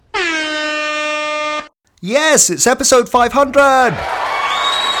Yes, it's episode 500!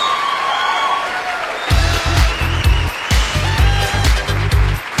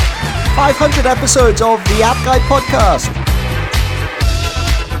 500 episodes of the App Guy podcast.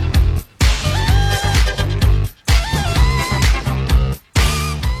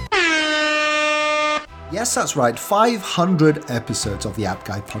 Yes, that's right. 500 episodes of the App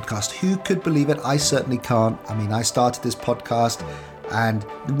Guy podcast. Who could believe it? I certainly can't. I mean, I started this podcast and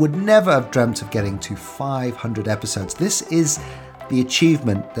would never have dreamt of getting to 500 episodes. This is the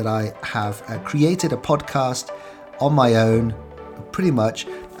achievement that I have created a podcast on my own, pretty much,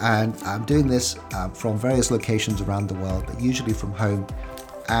 and I'm doing this from various locations around the world, but usually from home.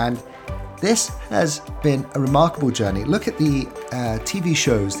 And this has been a remarkable journey. Look at the TV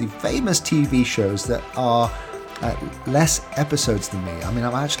shows, the famous TV shows that are less episodes than me. I mean,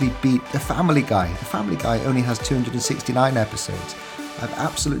 I've actually beat The Family Guy. The Family Guy only has 269 episodes. I've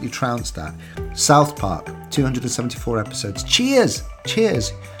absolutely trounced that. South Park, 274 episodes. Cheers!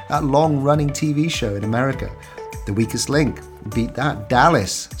 That long-running TV show in America. The Weakest Link, beat that.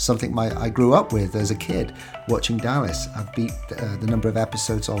 Dallas, something I grew up with as a kid, watching Dallas. I've beat the number of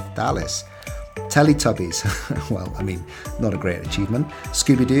episodes of Dallas. Teletubbies, well, I mean, not a great achievement.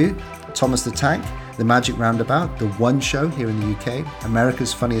 Scooby-Doo, Thomas the Tank, The Magic Roundabout, The One Show here in the UK,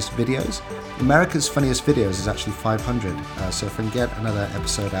 America's Funniest Videos. America's Funniest Videos is actually 500, so if I can get another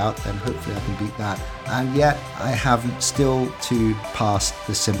episode out, then hopefully I can beat that. And yet, I have still to pass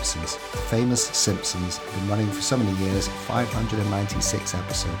The Simpsons, the famous Simpsons. Been running for so many years, 596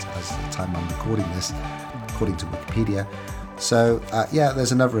 episodes as the time I'm recording this, according to Wikipedia. So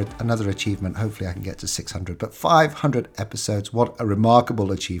there's another achievement. Hopefully I can get to 600, but 500 episodes, what a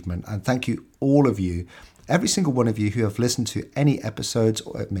remarkable achievement. And thank you, all of you, every single one of you who have listened to any episodes,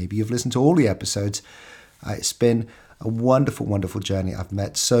 or maybe you've listened to all the episodes. It's been a wonderful, wonderful journey. I've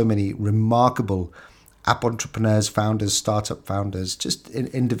met so many remarkable app entrepreneurs, founders, startup founders, just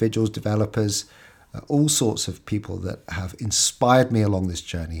individuals, developers, all sorts of people that have inspired me along this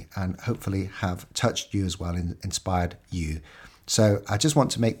journey and hopefully have touched you as well and inspired you. So I just want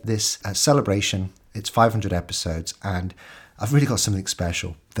to make this a celebration. It's 500 episodes and I've really got something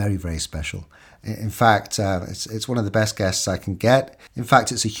special, very, very special. In fact, it's one of the best guests I can get. In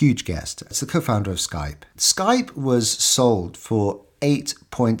fact, it's a huge guest. It's the co-founder of Skype. Skype was sold for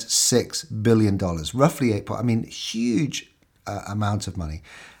 $8.6 billion, roughly huge amount of money.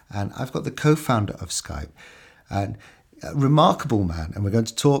 And I've got the co-founder of Skype, and a remarkable man. And we're going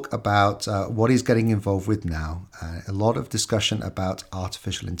to talk about what he's getting involved with now. A lot of discussion about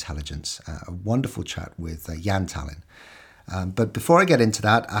artificial intelligence. A wonderful chat with Jan Tallinn. But before I get into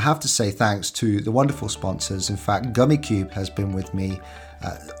that, I have to say thanks to the wonderful sponsors. In fact, GummyCube has been with me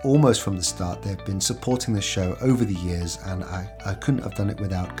almost from the start. They've been supporting the show over the years, and I couldn't have done it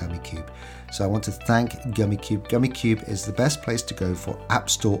without GummyCube. So I want to thank GummyCube. GummyCube is the best place to go for App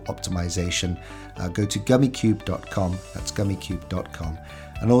Store optimization. Go to gummycube.com. That's gummycube.com.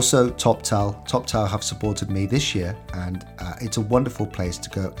 And also TopTal. TopTal have supported me this year, and it's a wonderful place to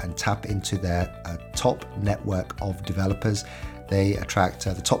go and tap into their top network of developers. They attract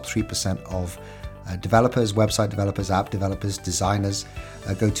the top 3% of developers, website developers, app developers, designers.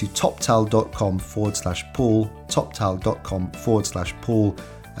 Go to toptal.com/pool, toptal.com/pool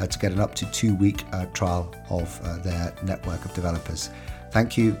to get an up to 2-week trial of their network of developers.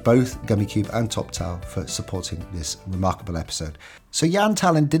 Thank you both GummyCube and TopTal for supporting this remarkable episode. So Jan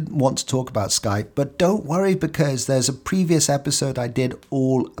Tallinn didn't want to talk about Skype, but don't worry because there's a previous episode I did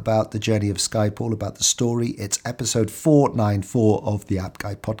all about the journey of Skype, all about the story. It's episode 494 of the App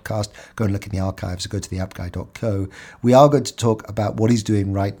Guy podcast. Go and look in the archives or go to theappguy.co. We are going to talk about what he's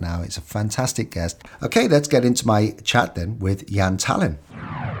doing right now. It's a fantastic guest. Okay, let's get into my chat then with Jan Tallinn.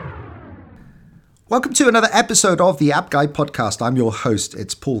 Welcome to another episode of the App Guy podcast. I'm your host,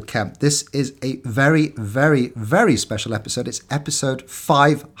 it's Paul Kemp. This is a very, very, very special episode. It's episode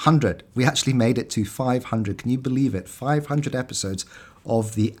 500. We actually made it to 500. Can you believe it? 500 episodes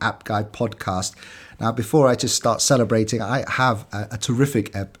of the App Guy podcast. Now, before I just start celebrating, I have a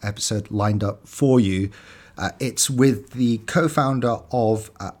terrific episode lined up for you. It's with the co-founder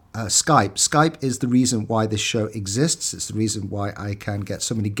of Skype. Skype is the reason why this show exists. It's the reason why I can get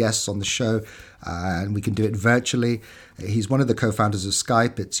so many guests on the show and we can do it virtually. He's one of the co-founders of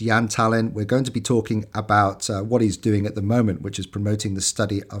Skype. It's Jan Tallinn. We're going to be talking about what he's doing at the moment, which is promoting the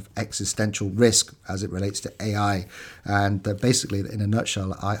study of existential risk as it relates to AI. And basically, in a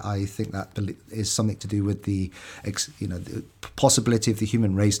nutshell, I think that is something to do with the possibility of the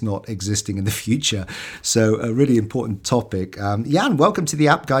human race not existing in the future. So a really important topic. Jan, welcome to the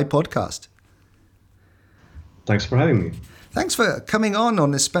App Guy podcast. Thanks for having me. Thanks for coming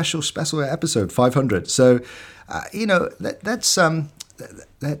on this special episode 500. So,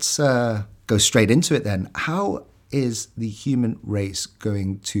 let's go straight into it then. How is the human race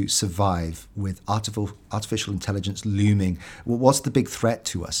going to survive with artificial intelligence looming? What's the big threat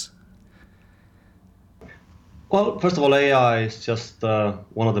to us? Well, first of all, AI is just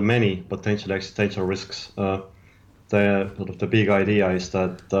one of the many potential existential risks. The big idea is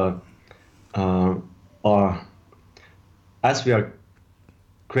that as we are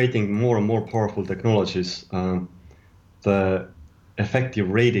creating more and more powerful technologies, the effective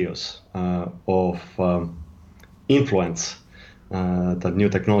radius of influence that new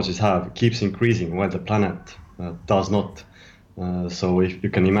technologies have keeps increasing while the planet does not. So if you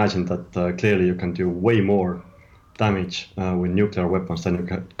can imagine that clearly you can do way more damage with nuclear weapons than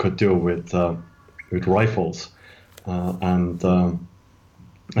you could do with rifles, and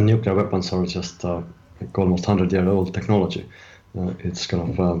nuclear weapons are just almost 100-year-old technology. It's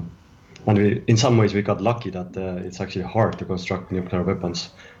kind of, and in some ways we got lucky that it's actually hard to construct nuclear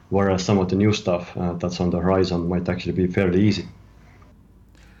weapons, whereas some of the new stuff that's on the horizon might actually be fairly easy.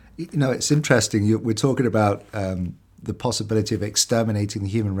 It's interesting. We're talking about the possibility of exterminating the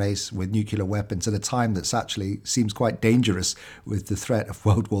human race with nuclear weapons at a time that's actually seems quite dangerous, with the threat of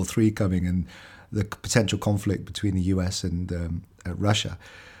World War III coming and the potential conflict between the US and Russia.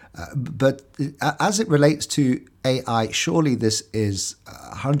 But as it relates to AI, surely this is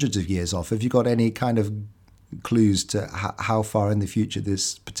hundreds of years off. Have you got any kind of clues to how far in the future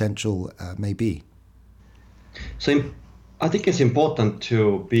this potential may be? So I think it's important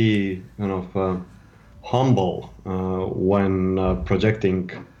to be humble when projecting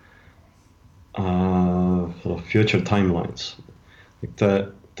sort of future timelines. Like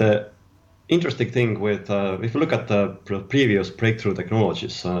the interesting thing with if you look at the previous breakthrough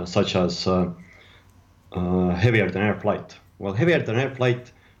technologies, such as heavier than air flight. Well, heavier than air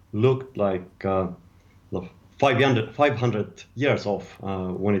flight looked like 500 years off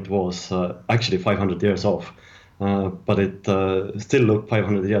when it was actually 500 years off. But it still looked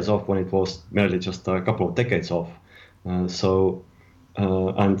 500 years off when it was merely just a couple of decades off. And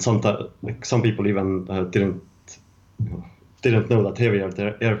some people even didn't know that heavier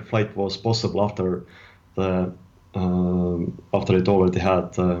air flight was possible after it already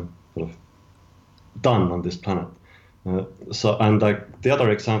had sort of done on this planet. The other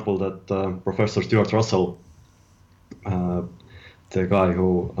example that Professor Stuart Russell, the guy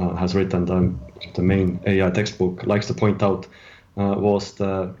who has written the main AI textbook, likes to point out was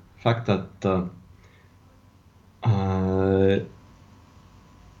the fact that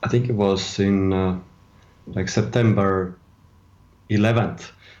I think it was in September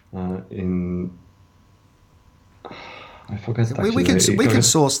 11th I forget. We can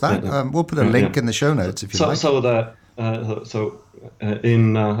source that. We'll put a link in the show notes if you like.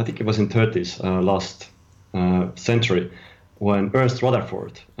 In I think it was in 30s last century, when Ernst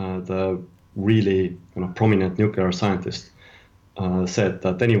Rutherford, the really prominent nuclear scientist, said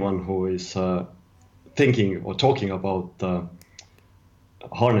that anyone who is thinking or talking about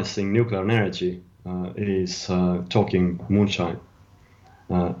harnessing nuclear energy is talking moonshine.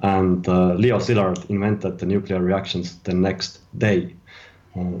 And Leo Szilard invented the nuclear reactions the next day.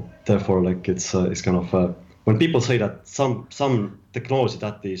 Therefore, it's kind of when people say that some technology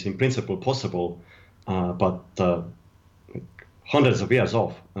that is in principle possible, but hundreds of years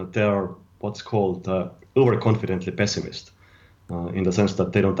off, they are what's called overconfidently pessimist, in the sense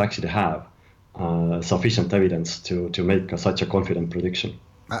that they don't actually have sufficient evidence to make such a confident prediction.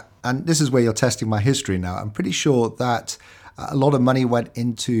 And this is where you're testing my history now. I'm pretty sure that a lot of money went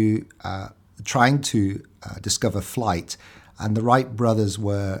into trying to discover flight, and the Wright brothers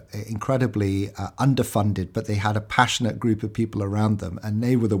were incredibly underfunded, but they had a passionate group of people around them, and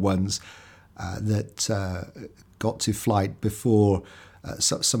they were the ones that got to flight before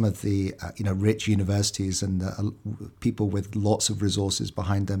some of the rich universities and people with lots of resources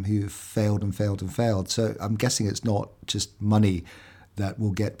behind them who failed and failed and failed. So I'm guessing it's not just money that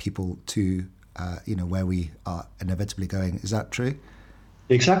will get people to where we are inevitably going. Is that true?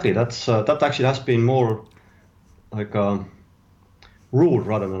 Exactly. That actually has been more like a rule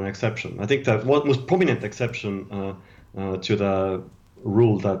rather than an exception. I think that one most prominent exception to the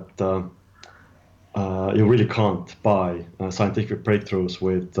rule that you really can't buy scientific breakthroughs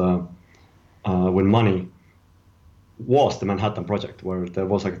with money was the Manhattan Project, where there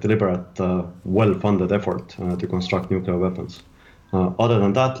was a deliberate, well-funded effort to construct nuclear weapons. Other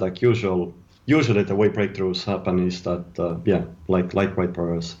than that, usually the way breakthroughs happen is that, like Wright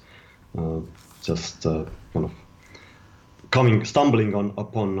brothers, just kind of stumbling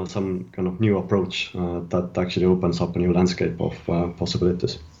upon some kind of new approach that actually opens up a new landscape of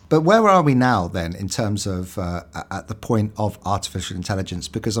possibilities. But where are we now then in terms of at the point of artificial intelligence?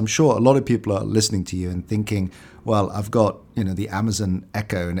 Because I'm sure a lot of people are listening to you and thinking, well, I've got, the Amazon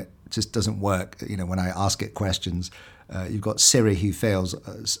Echo and it just doesn't work. When I ask it questions, you've got Siri who fails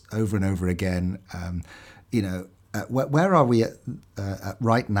over and over again. Where are we at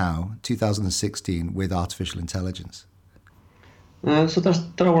right now, 2016, with artificial intelligence? So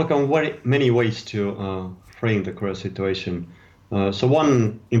there are very many ways to frame the current situation. So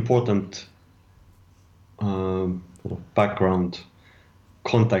one important background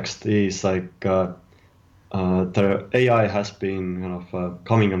context is the AI has been kind of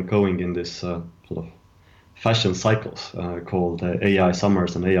coming and going in this sort of fashion cycles called AI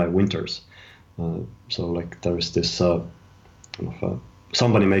summers and AI winters. So there is this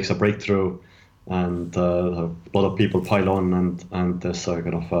somebody makes a breakthrough and a lot of people pile on and there's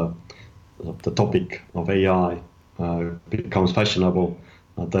the topic of AI becomes fashionable.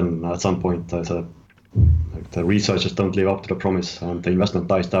 Then at some point the researchers don't live up to the promise and the investment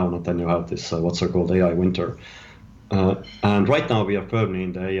dies down, and then you have this what's called AI winter. And right now we are firmly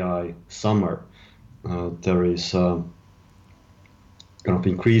in the AI summer. There is kind of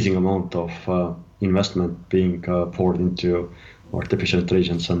increasing amount of investment being poured into artificial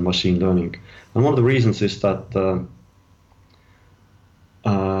intelligence and machine learning. And one of the reasons is that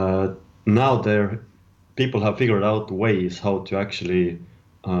now people have figured out ways how to actually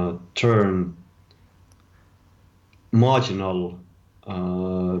turn marginal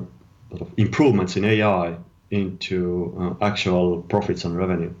improvements in AI into actual profits and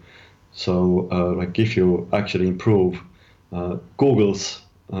revenue. So if you actually improve Google's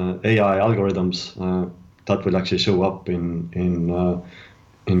AI algorithms, that will actually show up in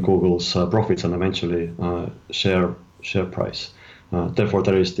Google's profits and eventually share price. Therefore,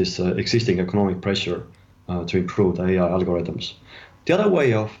 there is this existing economic pressure to improve the AI algorithms. The other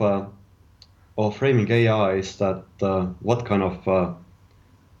way of framing AI is that what kind of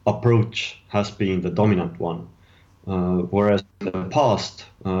approach has been the dominant one. Whereas in the past,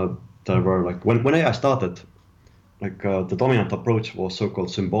 there were when AI started, the dominant approach was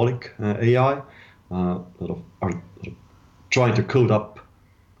so-called symbolic AI, trying to code up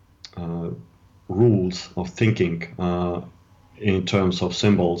rules of thinking in terms of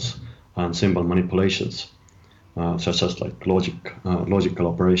symbols and symbol manipulations, such as logical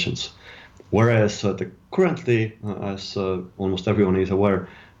operations. Whereas currently, as almost everyone is aware,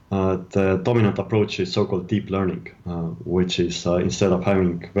 the dominant approach is so-called deep learning, which is instead of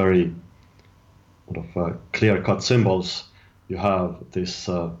having very clear-cut symbols, you have this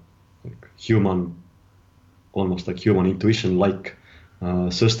almost like human intuition-like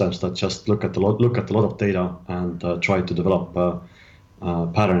systems that just look at a lot of data and try to develop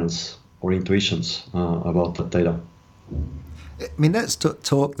patterns or intuitions about that data. I mean, let's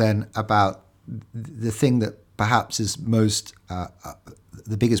talk then about the thing that perhaps is most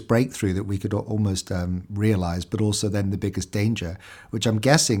the biggest breakthrough that we could almost realize, but also then the biggest danger, which I'm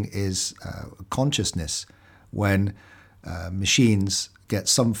guessing is consciousness, when machines get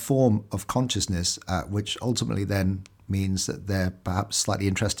some form of consciousness, which ultimately then means that they're perhaps slightly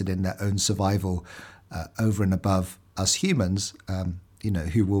interested in their own survival over and above us humans,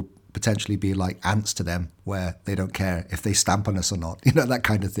 who will potentially be like ants to them, where they don't care if they stamp on us or not, that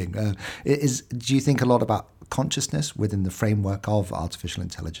kind of thing. Do you think a lot about consciousness within the framework of artificial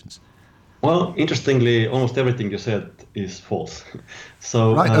intelligence? Well, interestingly, almost everything you said is false.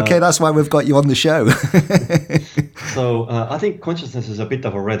 So right, okay, that's why we've got you on the show. So I think consciousness is a bit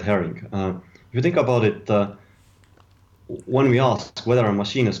of a red herring. If you think about it, when we ask whether a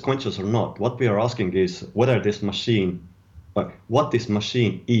machine is conscious or not, what we are asking is whether what this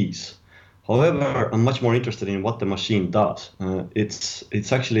machine is. However, I'm much more interested in what the machine does.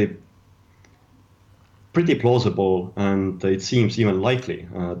 It's actually pretty plausible, and it seems even likely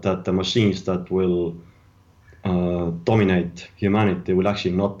that the machines that will dominate humanity will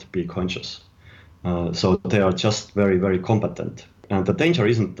actually not be conscious. So they are just very, very competent. And the danger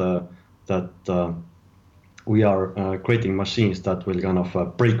isn't that we are creating machines that will kind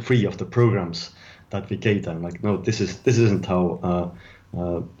of break free of the programs that we gave them. No, this isn't how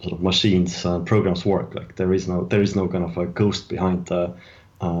sort of machines programs work. There is no kind of a ghost behind the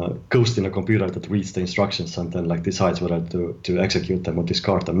ghost in a computer that reads the instructions and then decides whether to execute them or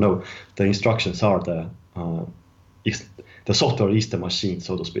discard them. No, the instructions are the software is the machine,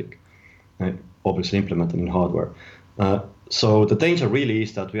 so to speak, obviously implemented in hardware. So the danger really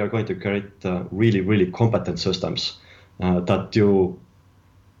is that we are going to create really, really competent systems that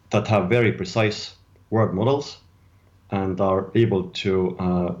have very precise word models and are able to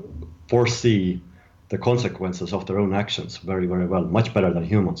foresee the consequences of their own actions very, very well, much better than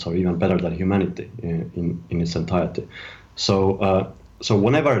humans, or even better than humanity in its entirety. So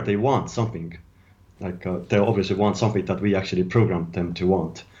whenever they want something, like they obviously want something that we actually programmed them to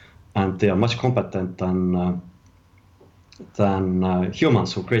want, and they are much competent than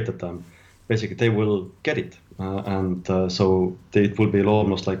humans who created them. Basically, they will get it, so it will be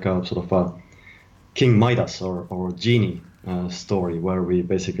almost like a sort of a King Midas or genie story, where we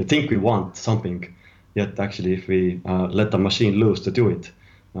basically think we want something, yet actually if we let the machine loose to do it,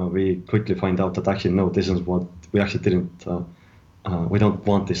 we quickly find out that actually no, this is what we actually didn't. We don't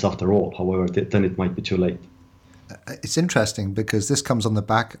want this after all. However, then it might be too late. It's interesting because this comes on the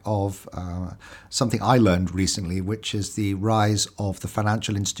back of something I learned recently, which is the rise of the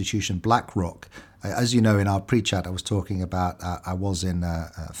financial institution BlackRock. As you know, in our pre-chat, I was talking about I was in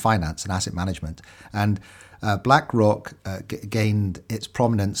finance and asset management, and BlackRock gained its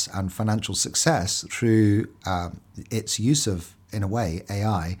prominence and financial success through its use of, in a way,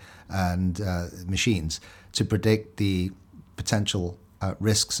 AI and machines to predict the potential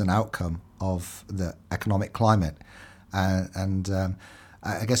risks and outcome of the economic climate. I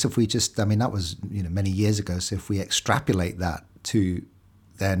guess if we just, I mean, that was many years ago. So if we extrapolate that to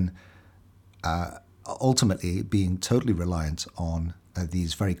then ultimately being totally reliant on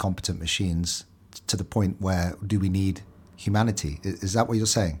these very competent machines to the point where do we need humanity? Is that what you're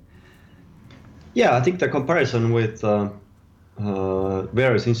saying? Yeah, I think the comparison with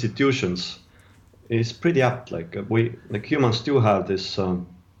various institutions is pretty apt. Like humans do have this, I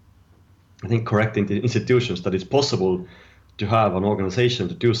think, correcting the institutions, that it's possible to have an organization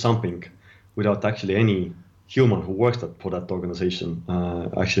to do something without actually any human who works for that organization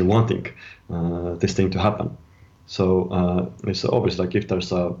actually wanting this thing to happen. So it's obvious, like if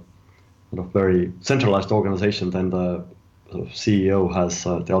there's a very centralized organization, then the CEO has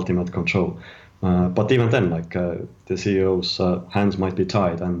the ultimate control. But even then, like the CEO's hands might be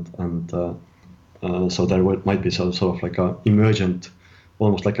tied, and so there might be sort of like a emergent,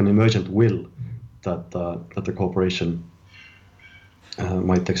 almost like an emergent will that the corporation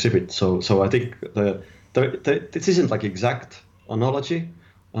might exhibit. So I think this isn't like exact analogy,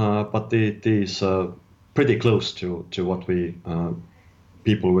 but it is pretty close to what we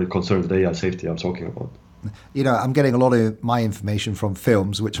people with concerned with AI safety are talking about. I'm getting a lot of my information from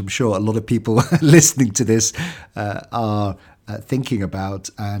films, which I'm sure a lot of people listening to this are thinking about.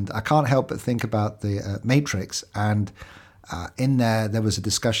 And I can't help but think about the Matrix. And in there was a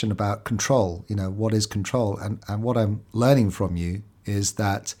discussion about control. What is control? And what I'm learning from you is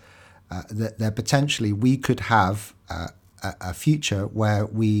that that potentially we could have a future where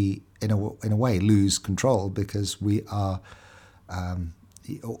we, in a way, lose control because we are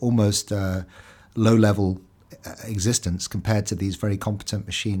almost low-level existence compared to these very competent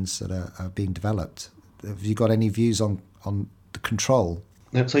machines that are being developed. Have you got any views on the control?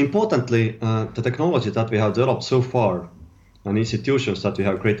 So importantly, the technology that we have developed so far and institutions that we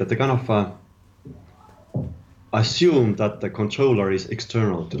have created, they kind of assume that the controller is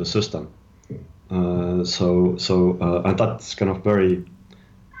external to the system. And that's kind of very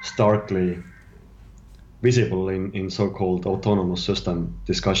starkly visible in so-called autonomous system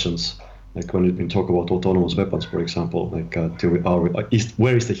discussions. Like when we talk about autonomous weapons, for example, like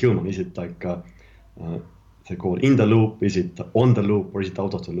where is the human? Is it like they call in the loop? Is it on the loop, or is it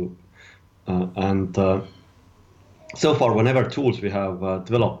out of the loop? And so far, whenever tools we have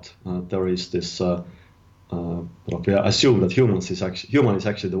developed, there is this. We assume that human is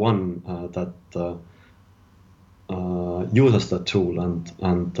actually the one that uses that tool and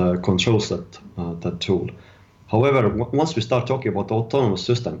controls that tool. However, once we start talking about autonomous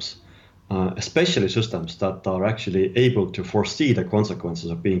systems, especially systems that are actually able to foresee the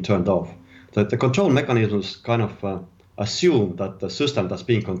consequences of being turned off, that the control mechanisms kind of assume that the system that's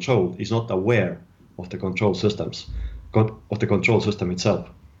being controlled is not aware of the control system itself.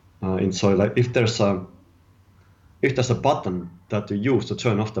 And so, like if there's a button that you use to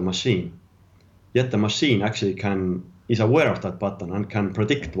turn off the machine, yet the machine actually is aware of that button and can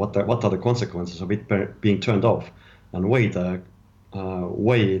predict what are the consequences of it being turned off, and way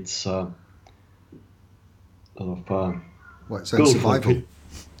it's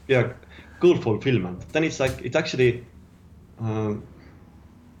goal fulfillment. Then it's like it actually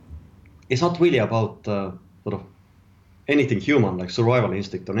it's not really about sort of anything human, like survival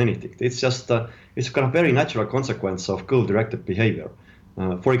instinct or anything. It's just it's kind of very natural consequence of goal-directed behavior.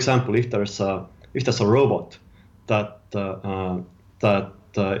 For example, if there's a robot that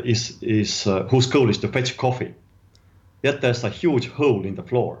is whose goal is to fetch coffee, yet there's a huge hole in the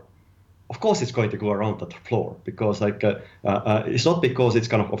floor, of course it's going to go around that floor, because it's not because it's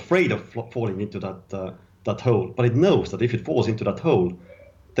kind of afraid of falling into that hole, but it knows that if it falls into that hole,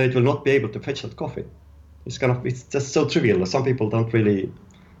 then it will not be able to fetch that coffee. It's just so trivial. Some people don't really.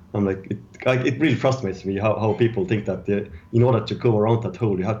 It really frustrates me how people think that in order to go around that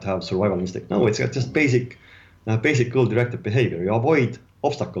hole you have to have survival instinct. No, it's just basic goal-directed behavior. You avoid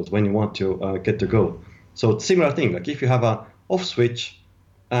obstacles when you want to get to goal. So similar thing, like if you have a off switch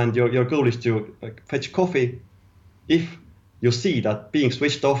and your goal is to fetch coffee, if you see that being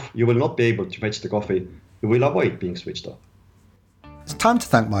switched off, you will not be able to fetch the coffee, you will avoid being switched off. It's time to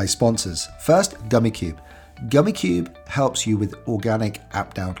thank my sponsors. First, GummyCube. GummyCube helps you with organic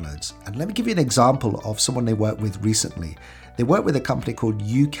app downloads. And let me give you an example of someone they worked with recently. They worked with a company called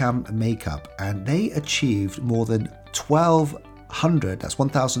UCAM Makeup, and they achieved more than 1,200, that's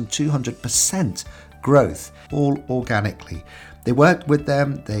 1,200% growth, all organically. They worked with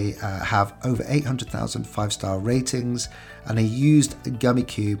them, they have over 800,000 five-star ratings, and they used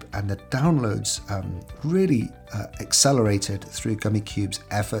GummyCube, and the downloads really accelerated through GummyCube's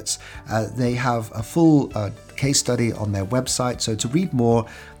efforts. They have a full case study on their website, so to read more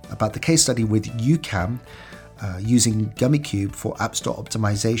about the case study with UCAM using GummyCube for App Store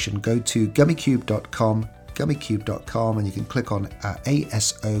optimization, go to gummycube.com, and you can click on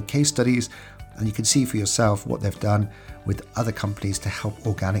ASO case studies, and you can see for yourself what they've done with other companies to help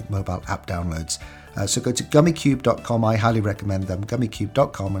organic mobile app downloads. So go to gummycube.com. I highly recommend them,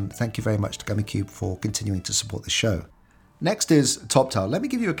 gummycube.com, and thank you very much to GummyCube for continuing to support the show. Next is TopTal. Let me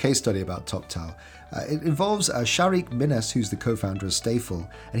give you a case study about TopTal. It involves Sharik Minnis, who's the co-founder of Stayful,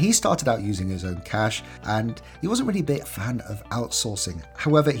 and he started out using his own cash, and he wasn't really a big fan of outsourcing.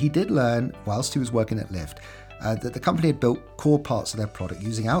 However, he did learn whilst he was working at Lyft that the company had built core parts of their product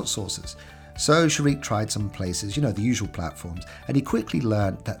using outsourcers. So Sharik tried some places, the usual platforms, and he quickly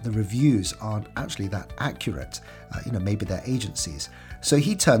learned that the reviews aren't actually that accurate, maybe they're agencies. So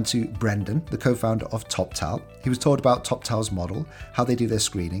he turned to Brendan, the co-founder of TopTal. He was told about TopTal's model, how they do their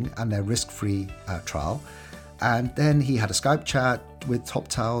screening and their risk-free trial. And then he had a Skype chat with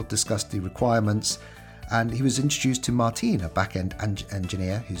TopTal, discussed the requirements, and he was introduced to Martin, a back-end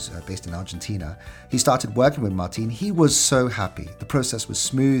engineer who's based in Argentina. He started working with Martin. He was so happy. The process was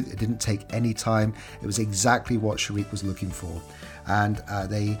smooth. It didn't take any time. It was exactly what Sharik was looking for. And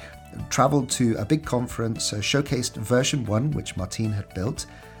they traveled to a big conference, showcased version 1, which Martin had built.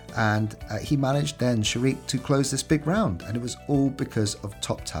 And he managed then, Sharik, to close this big round. And it was all because of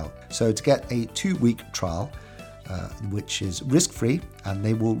TopTal. So to get a 2-week trial, which is risk-free, and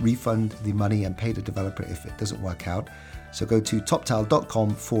they will refund the money and pay the developer if it doesn't work out. So go to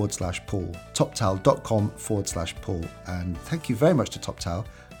toptal.com/Paul, toptal.com/Paul. And thank you very much to TopTal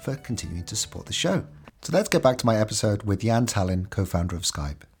for continuing to support the show. So let's get back to my episode with Jan Tallinn, co-founder of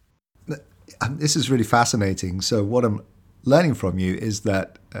Skype. This is really fascinating. So what I'm learning from you is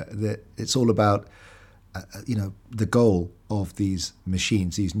that it's all about, the goal of these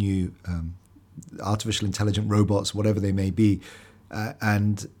machines, these new artificial intelligent robots, whatever they may be,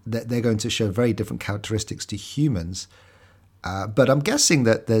 and they're going to show very different characteristics to humans. But I'm guessing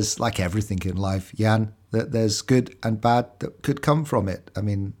that there's, like everything in life, Jan, that there's good and bad that could come from it. I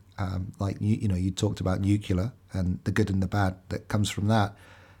mean, you talked about nuclear and the good and the bad that comes from that.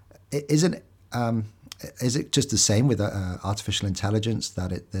 Is it just the same with artificial intelligence,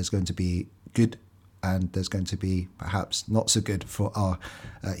 that there's going to be good and there's going to be perhaps not so good for our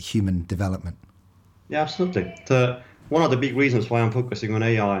human development? Yeah, absolutely. One of the big reasons why I'm focusing on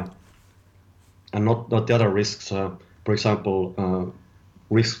AI and not the other risks, for example,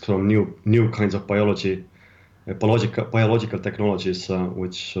 risks from new kinds of biological technologies,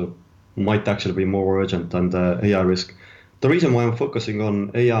 which might actually be more urgent than the AI risk. The reason why I'm focusing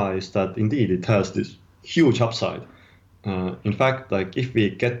on AI is that indeed it has this huge upside. In fact, if we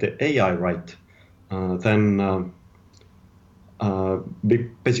get the AI right, then we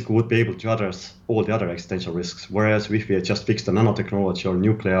basically would be able to address all the other existential risks. Whereas if we just fix the nanotechnology or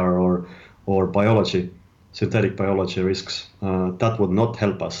nuclear or biology, synthetic biology risks, that would not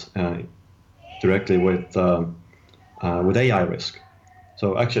help us directly with AI risk.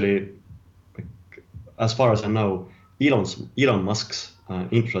 So actually, as far as I know, Elon Musk's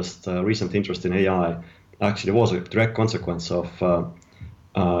recent interest in AI actually was a direct consequence of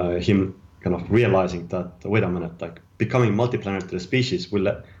him kind of realizing that, wait a minute, becoming multiplanetary species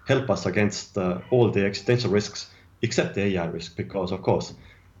will help us against all the existential risks except the AI risk, because of course,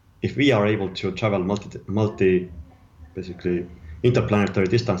 if we are able to travel basically interplanetary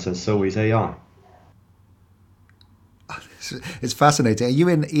distances, so is AI. It's fascinating. Are you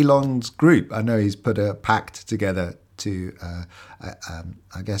in Elon's group? I know he's put a pact together to,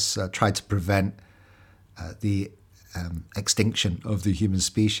 I guess, try to prevent the extinction of the human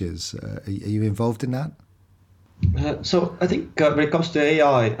species. Are you involved in that? So I think when it comes to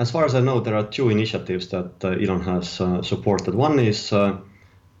AI, as far as I know, there are two initiatives that Elon has supported. One is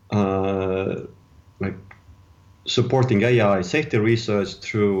like supporting AI safety research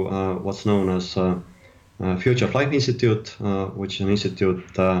through what's known as Future Flight Institute, which is an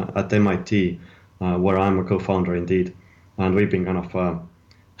institute at MIT, where I'm a co-founder indeed. And we've been kind of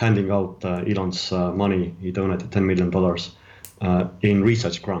handing out Elon's money. He donated $10 million in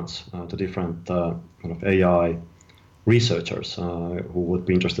research grants to different kind of AI researchers who would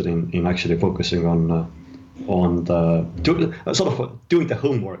be interested in actually focusing on doing the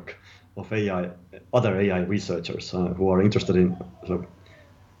homework of other AI researchers who are interested in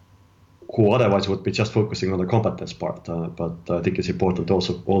who otherwise would be just focusing on the competence part. But I think it's important to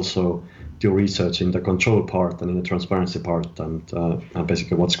also do research in the control part and in the transparency part, and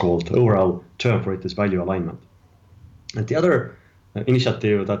basically what's called, the overall term for it is value alignment. And the other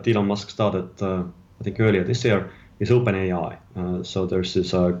initiative that Elon Musk started, I think earlier this year, is OpenAI. So there's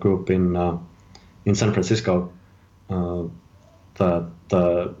this group in San Francisco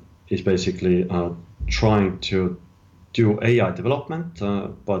that is basically trying to do AI development,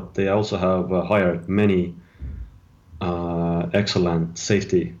 but they also have hired many excellent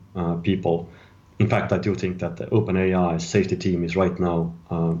safety people. In fact, I do think that the OpenAI safety team is right now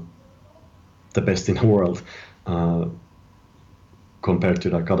the best in the world compared to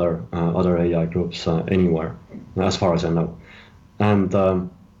like other AI groups anywhere, as far as I know. And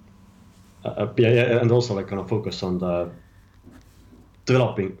and also like kind of focus on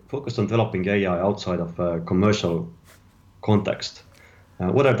developing AI outside of commercial context.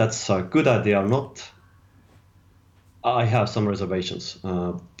 Whether that's a good idea or not, I have some reservations,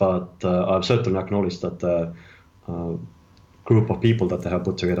 but I've certainly acknowledged that the group of people that they have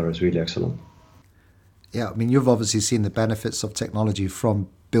put together is really excellent. Yeah, I mean, you've obviously seen the benefits of technology from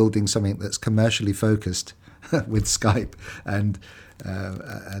building something that's commercially focused with Skype and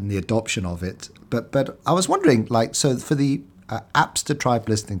the adoption of it. But I was wondering, like, so for the Appster tribe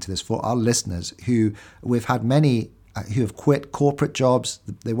listening to this, for our listeners who we've had many who have quit corporate jobs,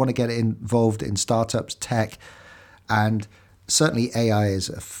 they want to get involved in startups, tech, and certainly AI is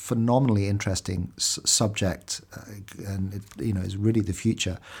a phenomenally interesting subject, and it, is really the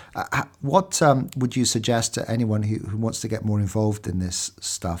future. What would you suggest to anyone who wants to get more involved in this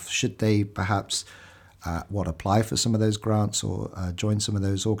stuff? Should they perhaps apply for some of those grants or join some of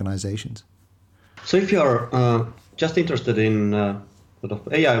those organizations? So if you're just interested in sort of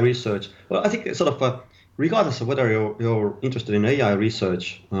AI research, well, I think sort of regardless of whether you're interested in AI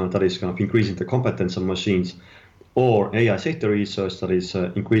research that is kind of increasing the competence of machines, or AI safety research that is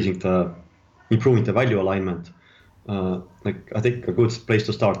improving the value alignment, like I think a good place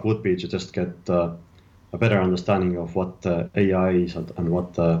to start would be to just get a better understanding of what AI is and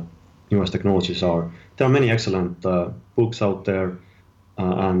what the newest technologies are. There are many excellent books out there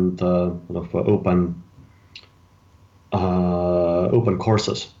and sort of open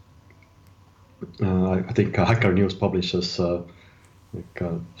courses. I think Hacker News publishes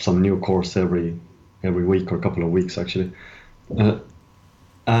some new course every week or a couple of weeks actually.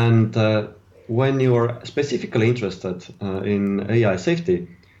 And when you're specifically interested in AI safety,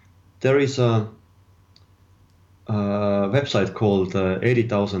 there is a website called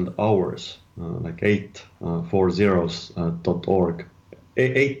 80,000 hours, like 840s.org,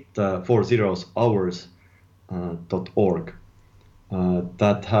 840hours.org,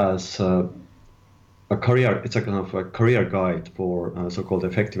 that has it's a kind of a career guide for so-called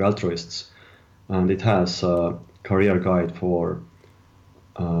effective altruists, and it has a career guide for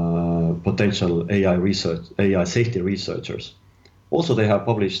potential AI safety researchers. Also, they have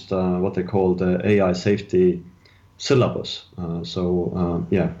published what they call the AI safety syllabus.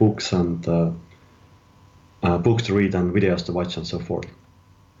 Books and books to read and videos to watch and so forth.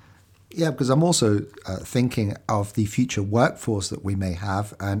 Yeah, because I'm also thinking of the future workforce that we may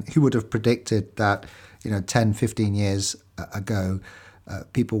have, and who would have predicted that, 10, 15 years ago,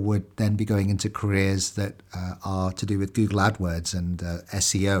 people would then be going into careers that are to do with Google AdWords and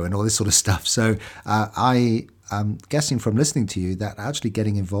SEO and all this sort of stuff. So I am guessing from listening to you that actually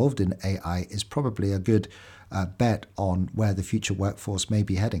getting involved in AI is probably a good bet on where the future workforce may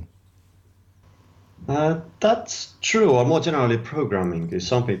be heading. That's true, or more generally, programming is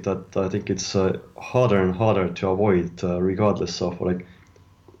something that I think it's harder and harder to avoid, regardless of like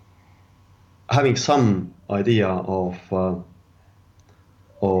having some idea of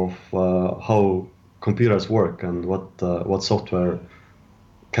how computers work and what software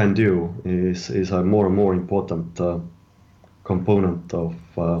can do is a more and more important component of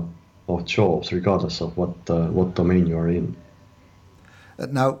jobs, regardless of what domain you are in.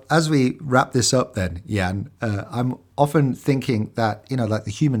 Now, as we wrap this up then, Jan, I'm often thinking that, like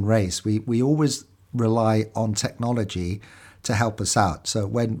the human race, we always rely on technology to help us out. So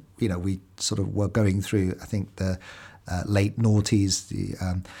when, we sort of were going through, I think, the late noughties,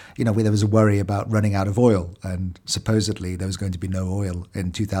 where there was a worry about running out of oil, and supposedly there was going to be no oil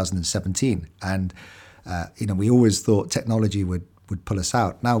in 2017. And, we always thought technology would pull us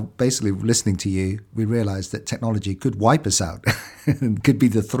out. Now, basically, listening to you, we realized that technology could wipe us out and could be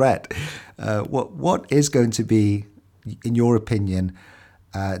the threat. What is going to be, in your opinion,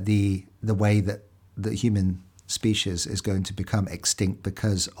 the way that the human species is going to become extinct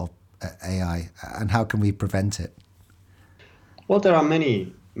because of AI, and how can we prevent it? Well, there are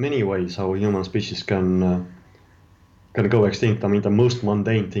many ways how human species can go extinct. I mean, the most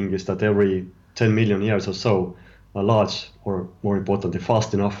mundane thing is that every 10 million years or so, a large, or more importantly,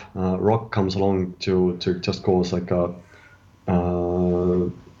 fast enough rock comes along to just cause like a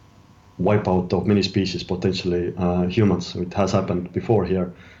wipeout of many species, potentially humans. It has happened before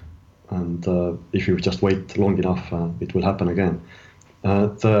here, and if you just wait long enough, it will happen again.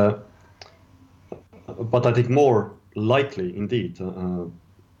 But I think more likely, indeed,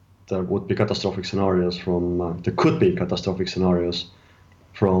 there would be catastrophic scenarios there could be catastrophic scenarios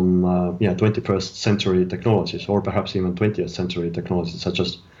from 21st century technologies, or perhaps even 20th century technologies, such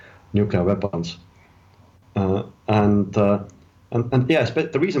as nuclear weapons. And yes,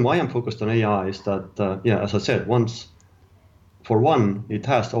 but the reason why I'm focused on AI is that, as I said, for one, it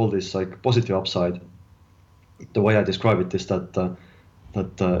has all this like positive upside. The way I describe it is that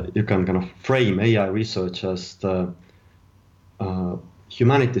you can kind of frame AI research as the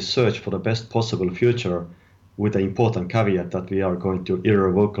humanity's search for the best possible future, with the important caveat that we are going to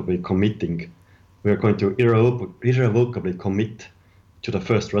irrevocably commit to the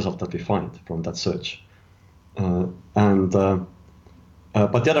first result that we find from that search. But the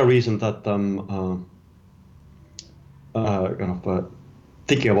other reason that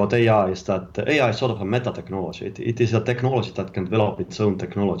thinking about AI is that the AI is sort of a meta technology. It is a technology that can develop its own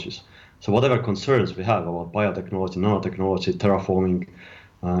technologies. So whatever concerns we have about biotechnology, nanotechnology, terraforming,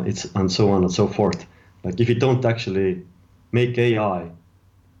 and so on and so forth, like if you don't actually make AI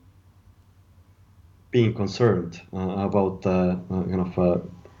being concerned about the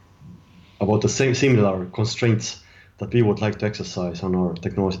same similar constraints that we would like to exercise on our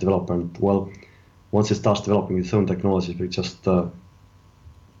technology development, well, once it starts developing its own technology, we just no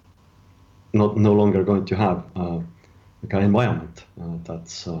longer going to have an environment that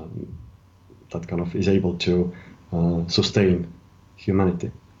kind of is able to sustain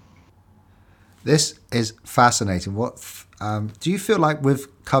humanity. This is fascinating. What do you feel like we've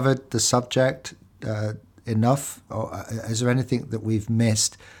covered the subject enough, or is there anything that we've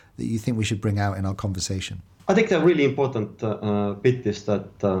missed that you think we should bring out in our conversation? I think the really important bit is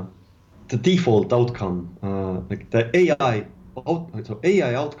that the default outcome, like the AI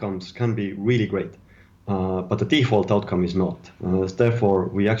outcomes can be really great, but the default outcome is not. Therefore,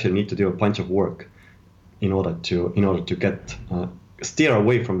 we actually need to do a bunch of work in order to get steer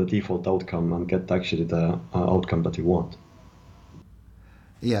away from the default outcome and get actually the outcome that you want.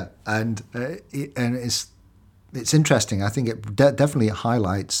 Yeah, and it's interesting. I think it definitely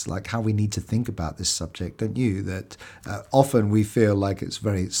highlights like how we need to think about this subject, don't you? That often we feel like it's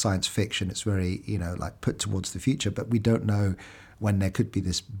very science fiction. It's very like put towards the future, but we don't know when there could be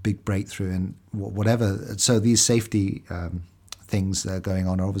this big breakthrough and whatever. So these safety things that are going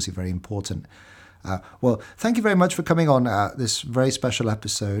on are obviously very important. Well, thank you very much for coming on this very special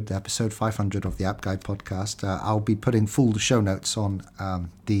episode 500 of the App Guy podcast. I'll be putting full show notes on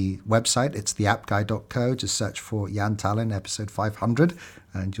the website. It's theappguy.co. Just search for Jan Tallinn, episode 500,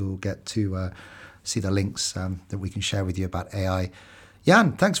 and you'll get to see the links that we can share with you about AI.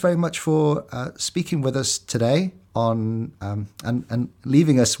 Jan, thanks very much for speaking with us today on and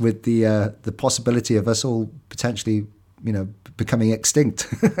leaving us with the possibility of us all potentially, becoming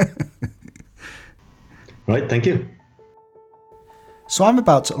extinct. Right, thank you. So I'm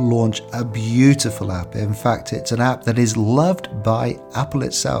about to launch a beautiful app. In fact, it's an app that is loved by Apple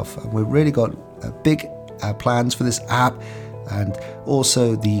itself. And we've really got big plans for this app. And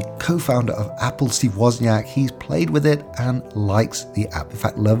also the co-founder of Apple, Steve Wozniak, he's played with it and likes the app. In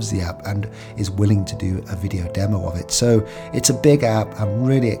fact, loves the app and is willing to do a video demo of it. So it's a big app. I'm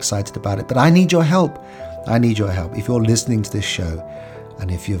really excited about it. But I need your help. If you're listening to this show, and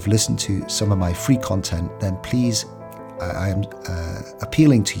if you've listened to some of my free content, then please, I am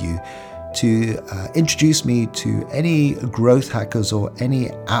appealing to you to introduce me to any growth hackers or any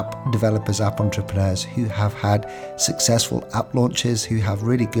app developers, app entrepreneurs who have had successful app launches, who have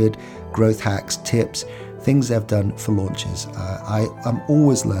really good growth hacks, tips, things they've done for launches. I am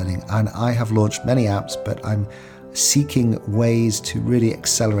always learning, and I have launched many apps, but I'm seeking ways to really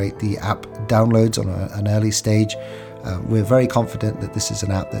accelerate the app downloads on an early stage. We're very confident that this is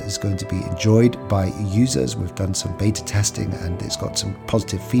an app that is going to be enjoyed by users. We've done some beta testing and it's got some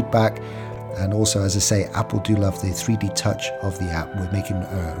positive feedback. And also, as I say, Apple do love the 3D touch of the app. We're making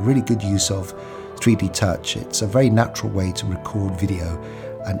a really good use of 3D touch. It's a very natural way to record video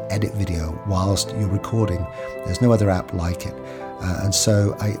and edit video whilst you're recording. There's no other app like it. And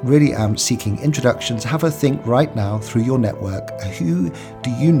so I really am seeking introductions. Have a think right now through your network. Who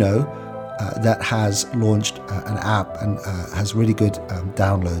do you know that has launched an app and has really good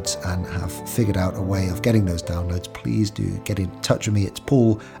downloads and have figured out a way of getting those downloads? Please do get in touch with me. It's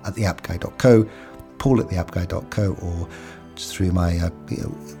paul@theappguy.co, paul@theappguy.co, or just through my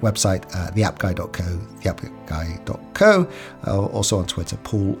website, theappguy.co, theappguy.co, also on Twitter,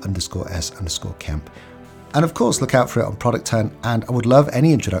 paul_s_kemp. And of course, look out for it on Product Hunt. And I would love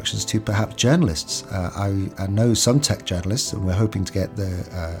any introductions to perhaps journalists. I know some tech journalists, and we're hoping to get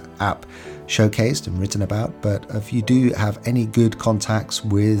the app showcased and written about. But if you do have any good contacts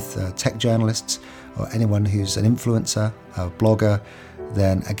with tech journalists or anyone who's an influencer, a blogger,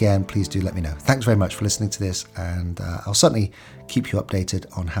 then again, please do let me know. Thanks very much for listening to this. And I'll certainly keep you updated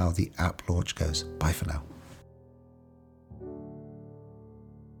on how the app launch goes. Bye for now.